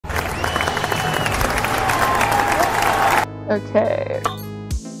Okay.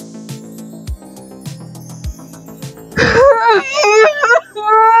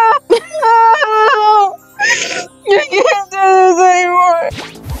 You can't do this anymore.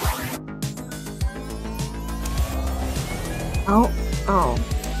 Oh. Oh,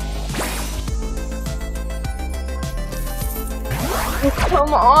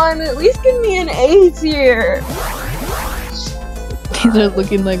 come on, at least give me an A tier. These are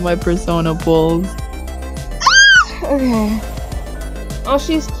looking like my Persona pulls. Okay. Oh,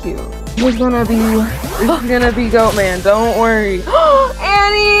 she's cute. This is gonna be Goatman, don't worry.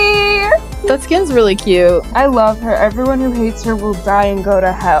 Annie! That skin's really cute. I love her. Everyone who hates her will die and go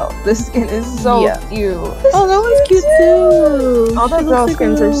to hell. This skin is so cute. Oh, that one's cute too. All the girl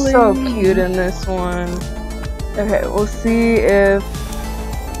skins are so cute in this one. Okay, we'll see if...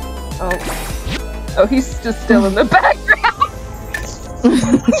 Oh, he's just still in the background.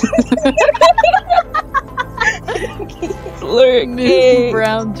 He's lurking. Miss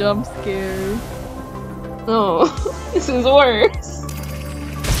Brown jump scare. Oh, this is worse.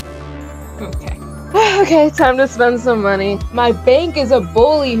 Okay. Okay, time to spend some money. My bank is a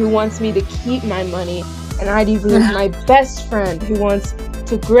bully who wants me to keep my money, and IDV is my best friend who wants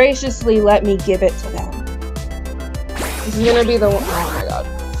to graciously let me give it to them. This is gonna be the one. Oh my god.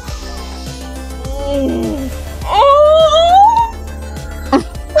 Oh! My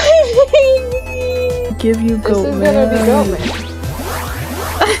baby! Give you This is Goatman. gonna be Goatman.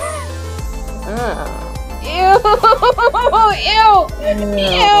 Ew!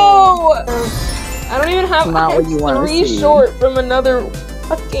 I don't even have. Not what you want to 3 see. short from another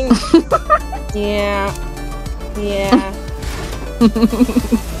fucking. Yeah.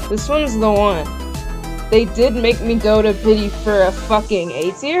 This one's the one. They did make me go to pity for a fucking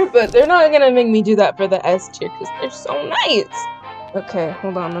A tier, but they're not gonna make me do that for the S tier because they're so nice. Okay,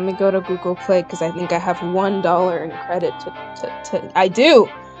 hold on. Let me go to Google Play because I think I have $1 in credit to. I do.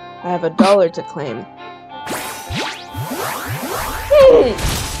 I have $1 to claim.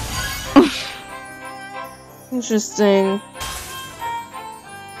 Interesting.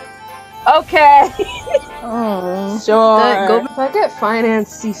 Okay. Oh. Sure. If I get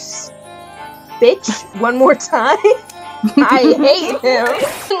financed, you bitch, one more time, I hate him.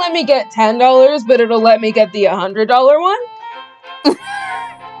 Let me get $10, but it'll let me get the $100 one.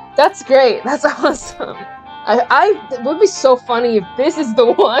 That's great. That's awesome. It would be so funny if this is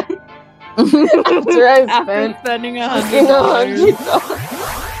the one. After I spent spending $100.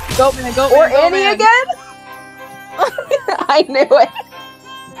 Goatman. Or Annie again? I knew it.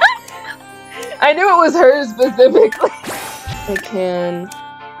 I knew it was her specifically. I can.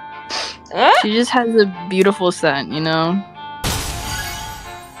 She just has a beautiful scent, you know?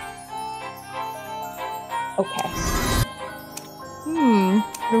 Okay.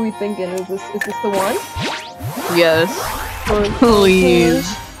 What are we thinking? Is this the one? Yes. Please.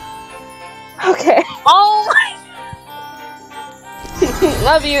 Okay. Oh!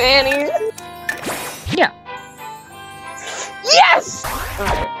 Love you, Annie. Yeah. Yes!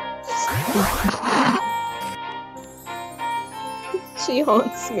 Alright. She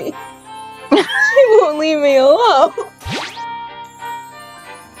haunts me. She won't leave me alone.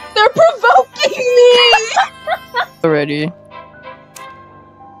 They're provoking me! Already.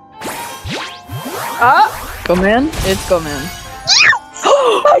 Goatman? It's Goatman.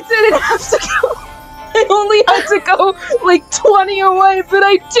 I didn't have to go. I only had to go like 20 away, but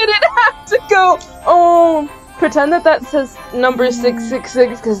I didn't have to go. Oh, pretend that says number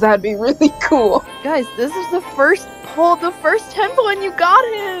 666 because that'd be really cool. Guys, this is the first pull, the first temple, and you got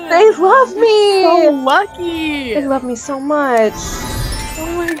him. They love me. So lucky. They love me so much. Oh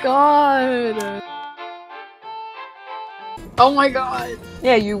my god. Oh my god.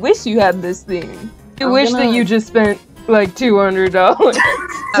 Yeah, you wish you had this thing. You wish that you just spent like $200.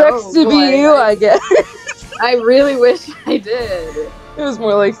 Sucks to be you, I guess. I really wish I did. It was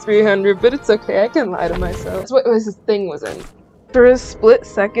more like 300, but it's okay. I can lie to myself. That's what this thing was in. For a split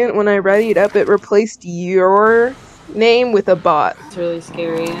second, when I readied up, it replaced your name with a bot. It's really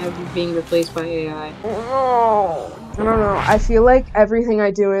scary. I'm being replaced by AI. Oh, I don't know. I feel like everything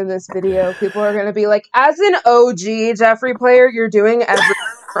I do in this video, people are gonna be like, as an OG Jeffrey player, you're doing everything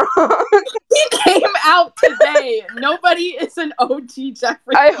wrong. He came out today. Nobody is an OG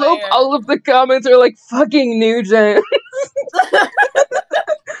Jeffrey I player. hope all of the comments are like fucking new gen.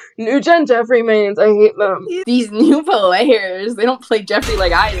 New gen Jeffrey mains, I hate them. These new players, they don't play Jeffrey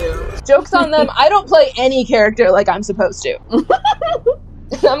like I do. Joke's on them, I don't play any character like I'm supposed to.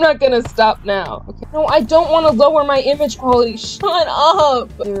 I'm not gonna stop now. Okay. No, I don't want to lower my image quality. Shut up!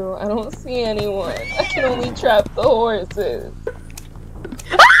 Ew, I don't see anyone. I can only trap the horses.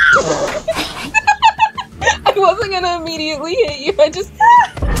 I wasn't gonna immediately hit you. I just...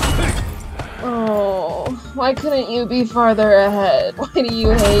 Oh, why couldn't you be farther ahead? Why do you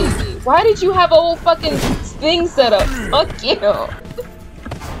hate me? Why did you have a whole fucking thing set up? Fuck you.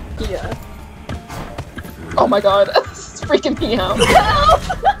 Yeah. Oh my god, this is freaking me out.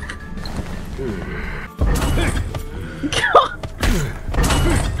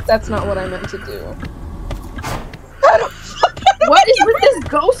 That's not what I meant to do. I don't fucking What is with this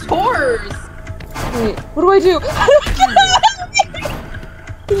ghost horse? Wait, what do I do?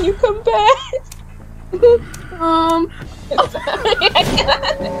 Can you come back?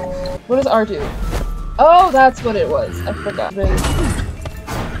 What does R do? Oh, that's what it was. I forgot.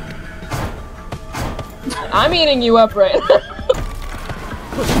 I'm eating you up right now.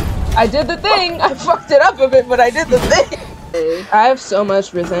 I did the thing. I fucked it up a bit, but I did the thing. I have so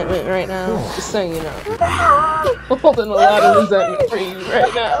much resentment right now. Just so you know. I'm holding a lot of resentment for you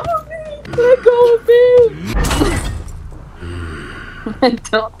right now. Let go of me. I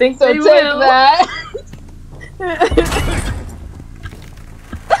don't think So they take will. that.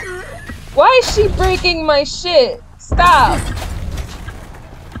 Why is she breaking my shit? Stop.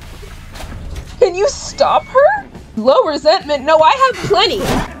 Can you stop her? Low resentment? No, I have plenty.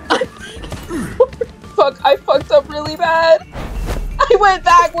 Fuck, I fucked up really bad. I went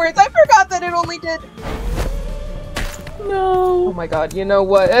backwards. I forgot that it only did... No. Oh my god, you know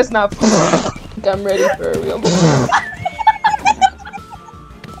what? That's not... I'm ready for a real...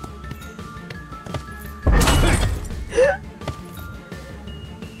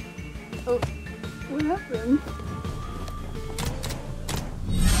 Oh, what happened?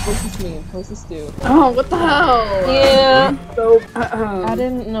 What's this mean? What's this do? Oh, what the hell? Yeah. So, I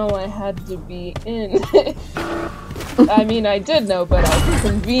didn't know I had to be in. I mean, I did know, but I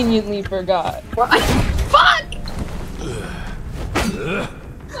conveniently forgot. What? Fuck!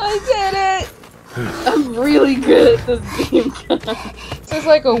 I did it! I'm really good at this game. This is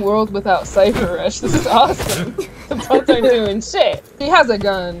like a world without Cypher Rush. This is awesome. The bots aren't doing shit. He has a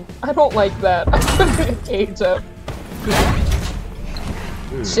gun. I don't like that. I'm putting a cage up.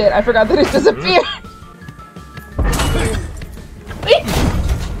 Shit, I forgot that it disappeared!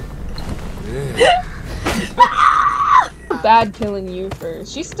 Bad killing you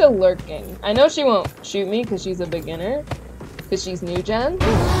first. She's still lurking. I know she won't shoot me because she's a beginner. Because she's new gen.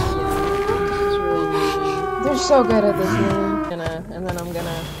 They're so good at this game. And then I'm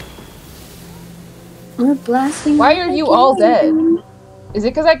gonna... We're blasting. Why are you all dead? Is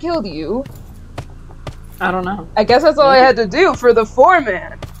it because I killed you? I don't know. I guess that's all I had to do for the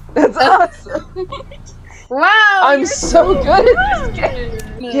 4-man. That's awesome. Wow! I'm so good at this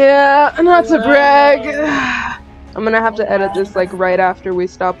game. Yeah, not to brag. I'm gonna have to edit this like right after we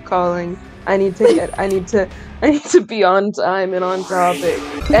stop calling. I need to be on time and on topic.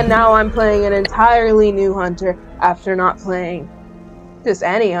 And now I'm playing an entirely new hunter after not playing just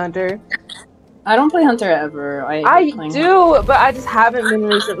any hunter. I don't play Hunter ever. I do, but I just haven't been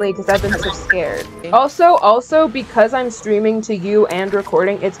recently because I've been so scared. Also, because I'm streaming to you and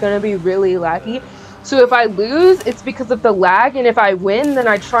recording, it's gonna be really laggy. So if I lose, it's because of the lag, and if I win, then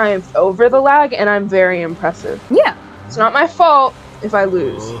I triumph over the lag, and I'm very impressive. Yeah. It's not my fault if I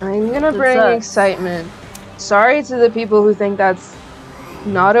lose. I'm gonna bring excitement. Sorry to the people who think that's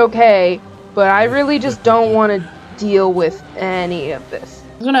not okay, but I really just don't want to deal with any of this.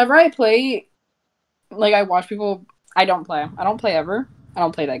 Whenever I play, like, I watch people, I don't play. I don't play ever. I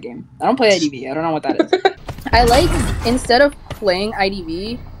don't play that game. I don't play IDV. I don't know what that is. I like, instead of playing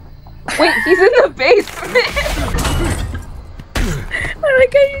IDV... Wait, he's in the basement! I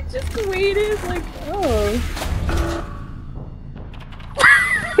like how you just waited, like, oh.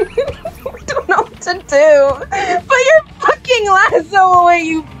 I don't know what to do! Put your fucking lasso away,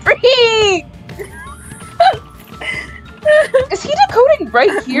 you freak! Is he decoding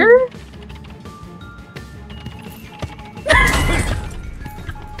right here?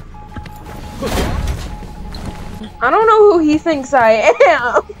 I don't know who he thinks I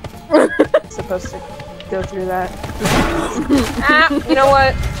am. Supposed to go through that. You know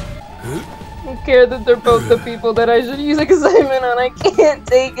what? I don't care that they're both the people that I should use excitement on. I can't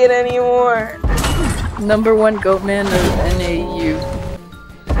take it anymore. #1 Goatman of NAU.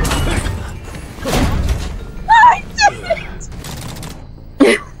 I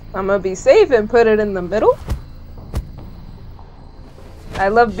did it! I'm gonna be safe and put it in the middle. I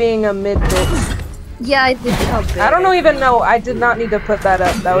love being a mid bitch. Yeah, I did how big. I don't even know. I did not need to put that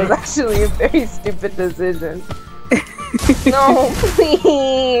up. That was actually a very stupid decision. No,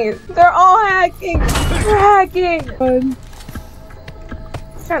 please. They're all hacking. They're hacking.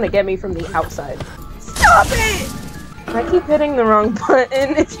 He's trying to get me from the outside. Stop it! I keep hitting the wrong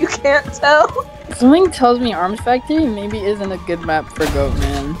button if you can't tell. Something tells me Arms Factory maybe isn't a good map for Goat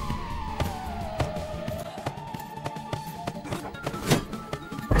Man.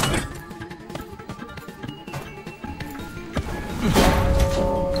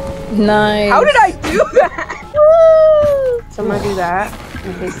 Nice. How did I do that? Woo! So I'm gonna do that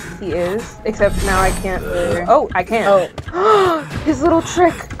in case he is. Except now I can't. Oh, I can. Oh. His little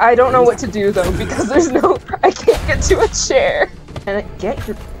trick. I don't know what to do though because there's no. I can't get to a chair. And get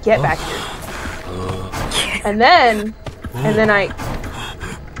back here. And then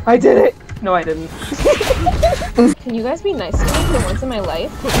I did it. No, I didn't. Can you guys be nice to me for once in my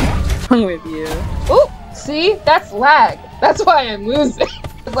life? I'm with you. Oh, see, that's lag. That's why I'm losing.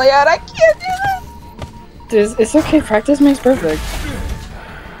 It's like, I can't do this. It's okay. Practice makes perfect.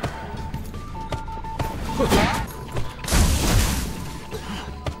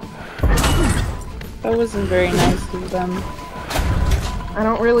 That wasn't very nice of them. I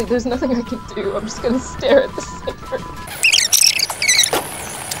don't really. There's nothing I can do. I'm just gonna stare at the cipher.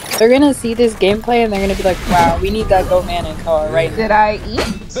 They're gonna see this gameplay and they're gonna be like, "Wow, we need that Goat Man in car right now." Did I eat?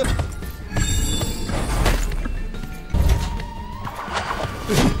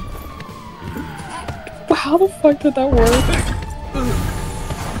 How the fuck did that work?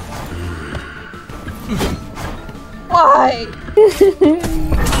 Why?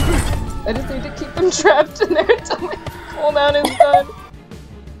 I just need to keep them trapped in there until my cooldown is done.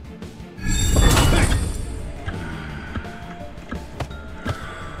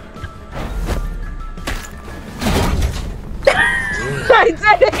 I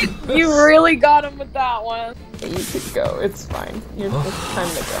did it! You really got him with that one. You could go. It's fine. It's time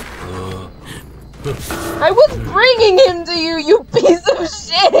to go. I was bringing him to you, you piece of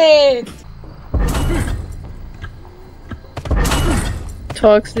shit!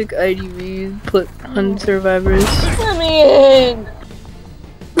 Toxic IDVs put on survivors. Let me in!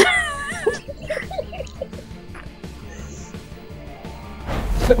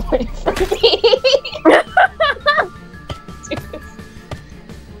 Get away from me!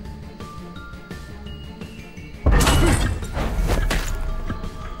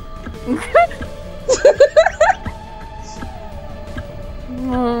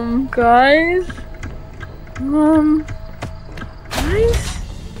 Guys? I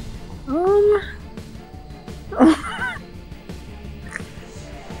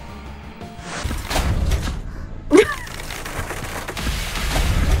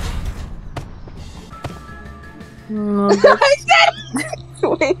said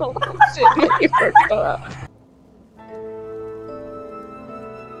wait, shit, my ear fell out.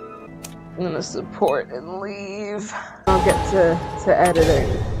 I'm gonna support and leave. I'll get to editing.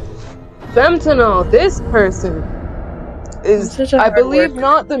 Femtanol, this person is, I believe,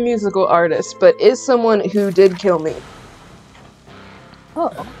 not the musical artist, but is someone who did kill me.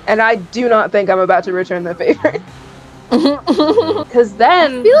 Oh. And I do not think I'm about to return the favor. Because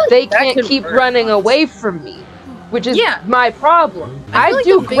then like they can't keep running away from me, which is my problem. I'd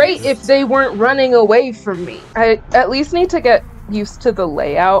do great if they weren't running away from me. I at least need to get used to the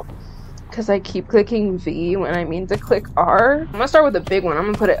layout. Because I keep clicking V when I mean to click R. I'm gonna start with the big one. I'm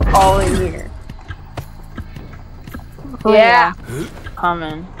gonna put it all in here. Oh, yeah.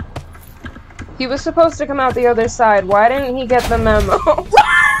 Common. He was supposed to come out the other side. Why didn't he get the memo?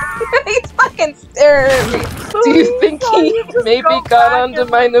 He's fucking staring at me. Do you think he maybe got onto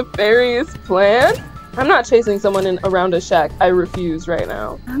my nefarious plan? I'm not chasing someone around a shack. I refuse right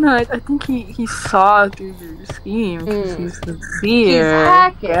now. No, I think he saw through your scheme. He's sincere. He's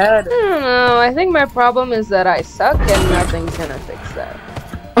hacking. I don't know. I think my problem is that I suck and nothing's gonna fix that.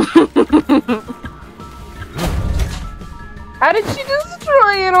 How did she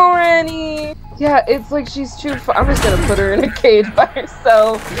destroy it already? Yeah, it's like she's too I'm just gonna put her in a cage by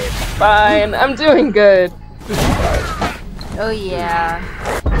herself. Fine. I'm doing good. Oh yeah.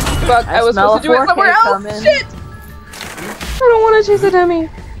 Fuck, I was supposed to do it somewhere else! Coming. Shit! I don't want to chase a dummy.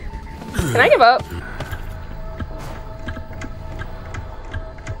 Can I give up?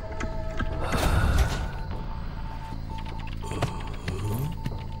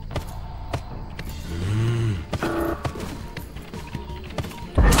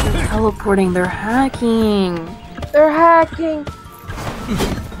 They're teleporting, they're hacking. They're hacking.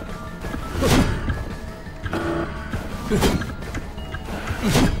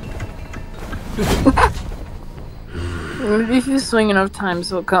 If you swing enough times,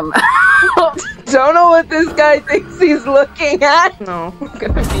 he'll come out. Don't know what this guy thinks he's looking at. No, I'm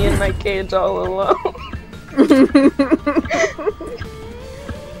gonna be in my cage all alone.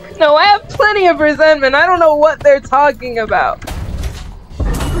 No, I have plenty of resentment. I don't know what they're talking about.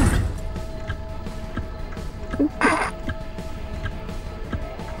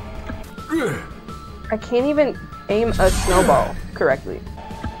 I can't even aim a snowball correctly.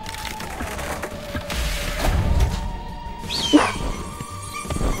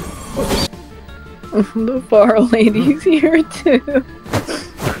 The far lady's here too.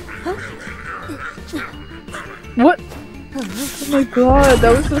 What? Oh my god,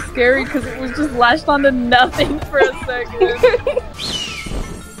 that was so scary because it was just latched onto nothing for a second.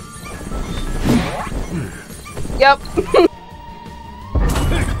 Yep.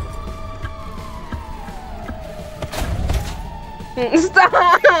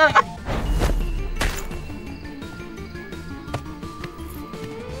 Stop!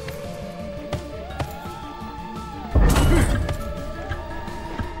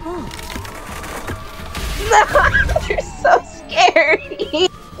 You're so scary.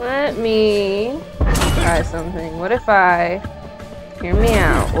 Let me try something. What if I... Hear me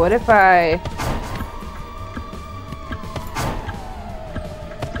out. What if I...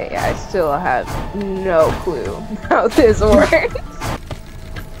 Okay, I still have no clue how this works.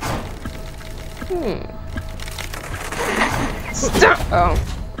 Stop! Oh.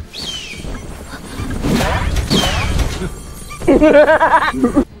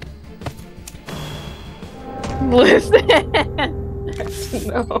 Listen.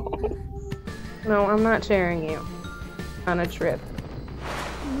 No. No, I'm not sharing you on a trip.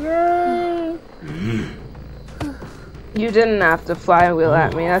 You didn't have to flywheel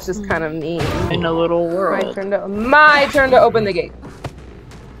at me. That's just kind of mean. In a little world. My turn to open the gate.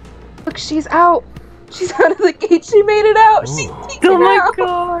 Look, she's out. She's out of the gate. She made it out. She's peeking Oh my out.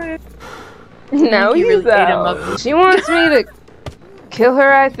 god. Now he's really ate him out. up. She wants me to kill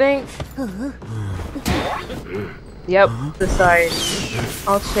her, I think. Yep. Decide.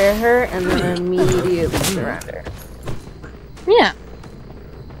 I'll share her and then immediately surrender. Yeah.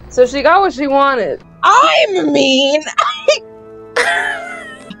 So she got what she wanted. I'm mean!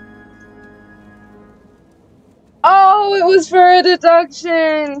 Oh, it was for a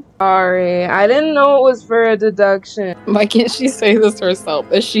deduction! Sorry, I didn't know it was for a deduction. Why can't she say this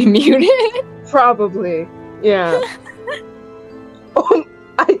herself? Is she muted? Probably. Yeah. Oh,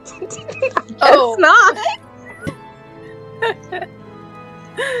 I guess Oh. not!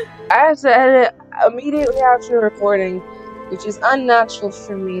 I have to edit immediately after recording, which is unnatural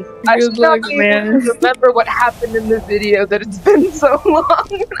for me. I should not be able to remember what happened in the video that it's been so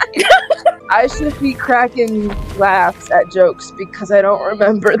long. I should be cracking laughs at jokes because I don't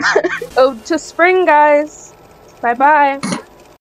remember that. Oh, to spring, guys. Bye-bye.